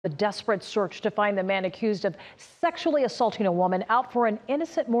A desperate search to find the man accused of sexually assaulting a woman out for an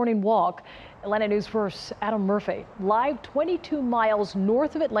innocent morning walk. Atlanta News First Adam Murphy live 22 miles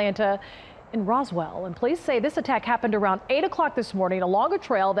north of Atlanta in Roswell. And police say this attack happened around 8 o'clock this morning along a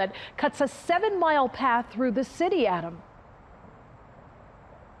trail that cuts a 7-mile path through the city, Adam.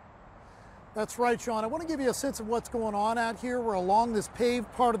 That's right, Sean. I want to give you a sense of what's going on out here. We're along this paved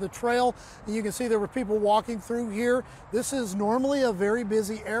part of the trail, and you can see there were people walking through here. This is normally a very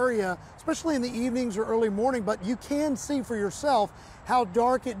busy area, especially in the evenings or early morning, but you can see for yourself how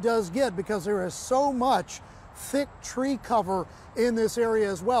dark it does get because there is so much thick tree cover in this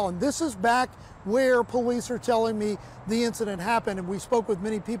area as well. And this is back where police are telling me the incident happened, and we spoke with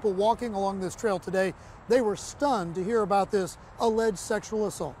many people walking along this trail today. They were stunned to hear about this alleged sexual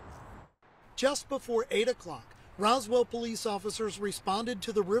assault. Just before 8 o'clock, Roswell police officers responded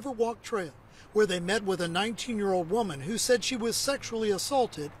to the Riverwalk Trail, where they met with a 19-year-old woman who said she was sexually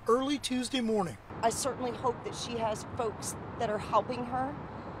assaulted early Tuesday morning. I certainly hope that she has folks that are helping her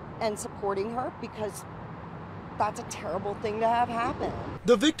and supporting her, because that's a terrible thing to have happen.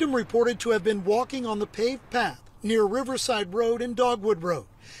 The victim reported to have been walking on the paved path near Riverside Road and Dogwood Road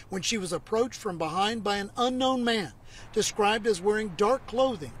when she was approached from behind by an unknown man, described as wearing dark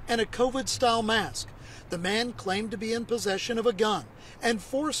clothing and a COVID-style mask. The man claimed to be in possession of a gun and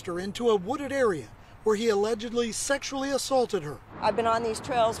forced her into a wooded area where he allegedly sexually assaulted her. I've been on these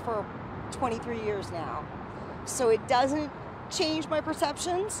trails for 23 years now, so it doesn't change my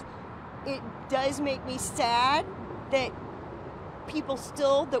perceptions. It does make me sad that people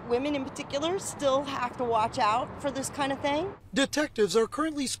still, that women in particular, still have to watch out for this kind of thing. Detectives are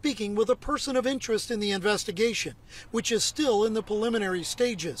currently speaking with a person of interest in the investigation, which is still in the preliminary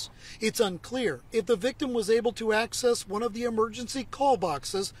stages. It's unclear if the victim was able to access one of the emergency call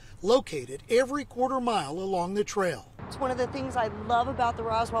boxes located every quarter mile along the trail. It's one of the things I love about the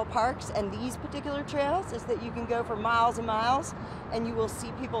Roswell parks and these particular trails is that you can go for miles and miles and you will see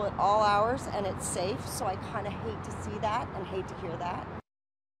people at all hours and it's safe. So I kind of hate to see that and hate to hear that.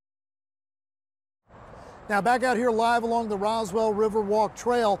 Now back out here live along the Roswell Riverwalk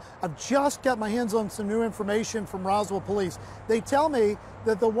Trail, I've just got my hands on some new information from Roswell police. They tell me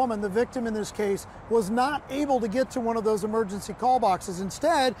that the woman, the victim in this case, was not able to get to one of those emergency call boxes.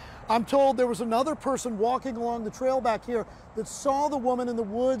 Instead, I'm told there was another person walking along the trail back here that saw the woman in the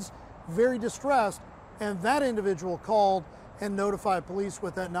woods very distressed, and that individual called and notified police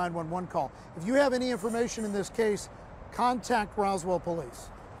with that 911 call. If you have any information in this case, contact Roswell police.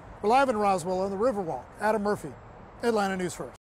 We're live in Roswell on the Riverwalk. Adam Murphy, Atlanta News First.